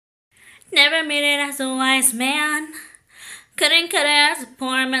Never made it as a wise man. Couldn't cut it as a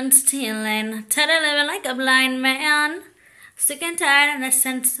poor man stealing. Tired of living like a blind man. Sick and tired of the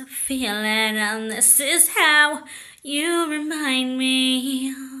sense of feeling. And this is how you remind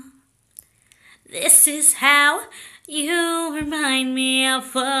me. This is how you remind me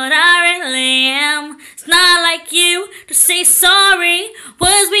of what I really am. It's not like you to say sorry.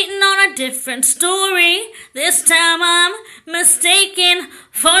 Was waiting on a different story. This time I'm mistaken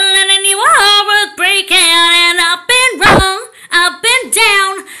for letting you all worth breaking. And I've been wrong, I've been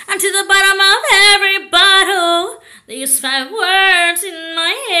down, and to the bottom of every bottle. These 5 words in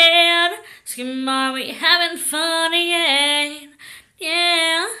my head scream, are we having fun yet?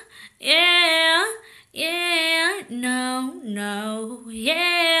 Yeah, yeah, yeah, no, no,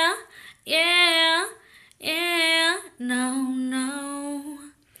 yeah, yeah, yeah, no, no.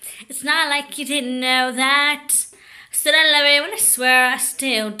 It's not like you didn't know that. I said I love you and I swear I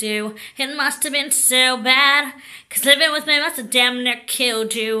still do. It must have been so bad, 'cause living with me must have damn near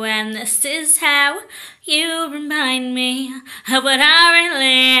killed you. And this is how you remind me of what I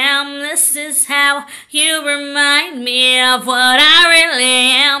really am. This is how you remind me of what I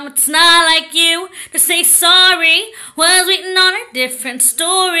really am. It's not like you to say sorry. Was waiting on a different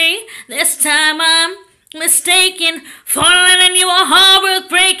story. This time I'm mistaken for letting you a heart worth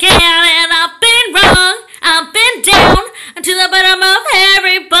breaking. And I've been wrong, I've been down, and to the bottom of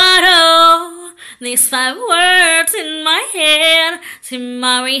every bottle. These 5 words in my head seem,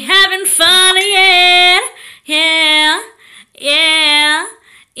 are we having fun yet? Yeah, yeah,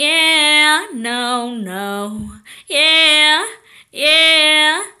 yeah, no, no. Yeah,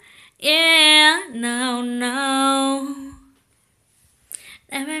 yeah, yeah, no, no.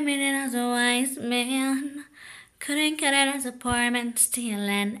 Never made it as a wise man. Couldn't cut it as a poor man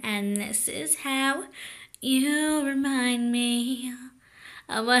stealing. And this is how you remind me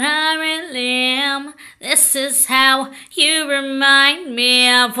of what I really am. This is how you remind me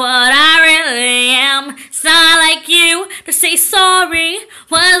of what I really am. It's not like you to say sorry.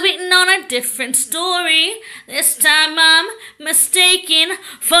 Was waiting on a different story. This time I'm mistaken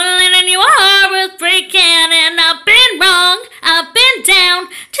for letting you heart worth breaking. And I've been wrong, I've been down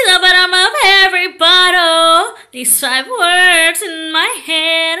to the bottom of every bottle. These 5 words in my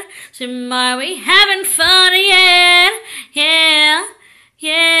head seem, are we having fun yet? Yeah,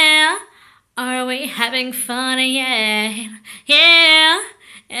 yeah, are we having fun yet? Yeah,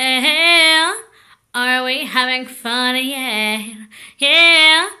 yeah, are we having fun yet?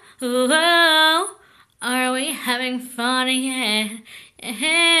 Yeah, ooh, are we having fun yet?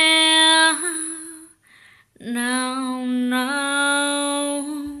 Yeah, no,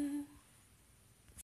 no.